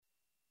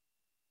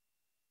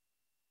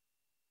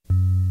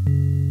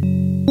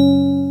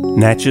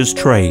Natchez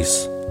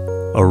Trace,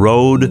 a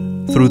road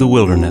through the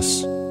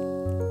wilderness.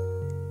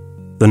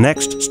 The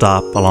next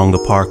stop along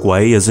the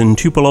parkway is in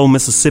Tupelo,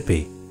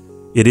 Mississippi.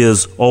 It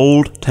is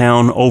Old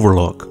Town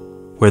Overlook,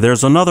 where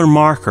there's another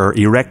marker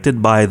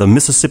erected by the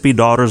Mississippi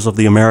Daughters of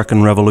the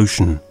American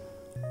Revolution.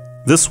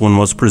 This one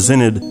was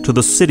presented to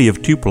the city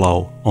of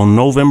Tupelo on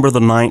November the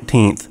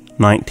 19th,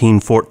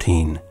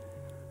 1914.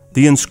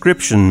 The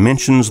inscription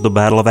mentions the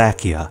Battle of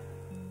Acquia.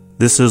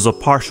 This is a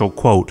partial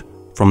quote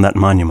from that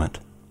monument.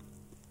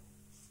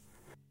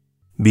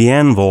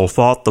 Bienville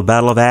fought the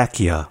Battle of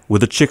Acquia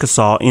with the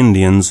Chickasaw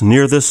Indians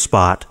near this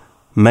spot,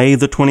 May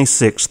the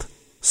 26th,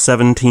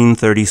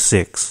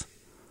 1736.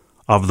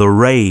 Of the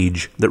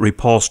rage that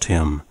repulsed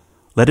him,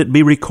 let it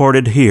be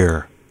recorded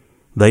here,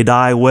 they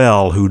die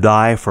well who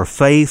die for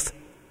faith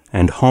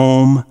and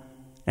home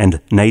and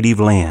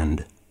native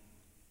land.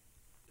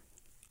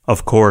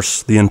 Of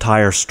course, the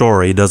entire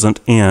story doesn't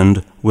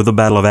end with the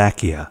Battle of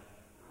Acquia,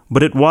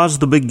 but it was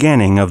the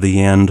beginning of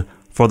the end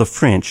for the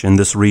French in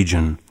this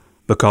region,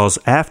 because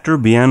after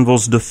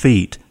Bienville's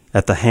defeat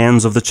at the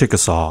hands of the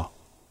Chickasaw,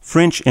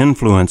 French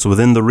influence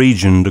within the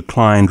region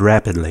declined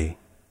rapidly.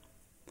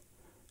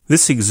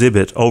 This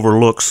exhibit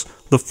overlooks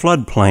the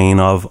floodplain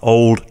of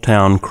Old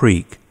Town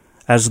Creek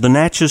as the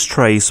Natchez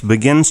Trace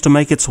begins to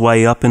make its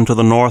way up into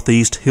the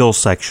northeast hill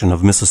section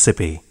of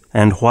Mississippi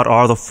and what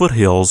are the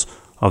foothills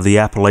of the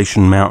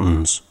Appalachian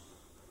Mountains.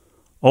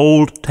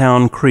 Old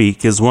Town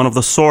Creek is one of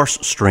the source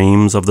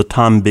streams of the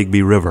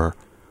Tombigbee River,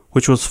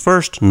 which was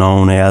first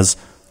known as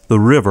the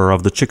River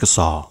of the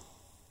Chickasaw.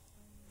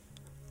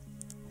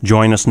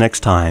 Join us next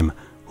time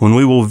when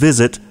we will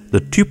visit the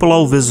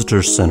Tupelo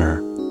Visitors Center.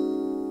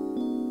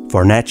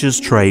 For Natchez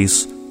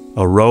Trace,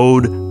 a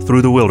road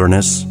through the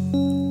wilderness,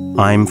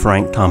 I'm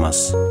Frank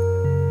Thomas.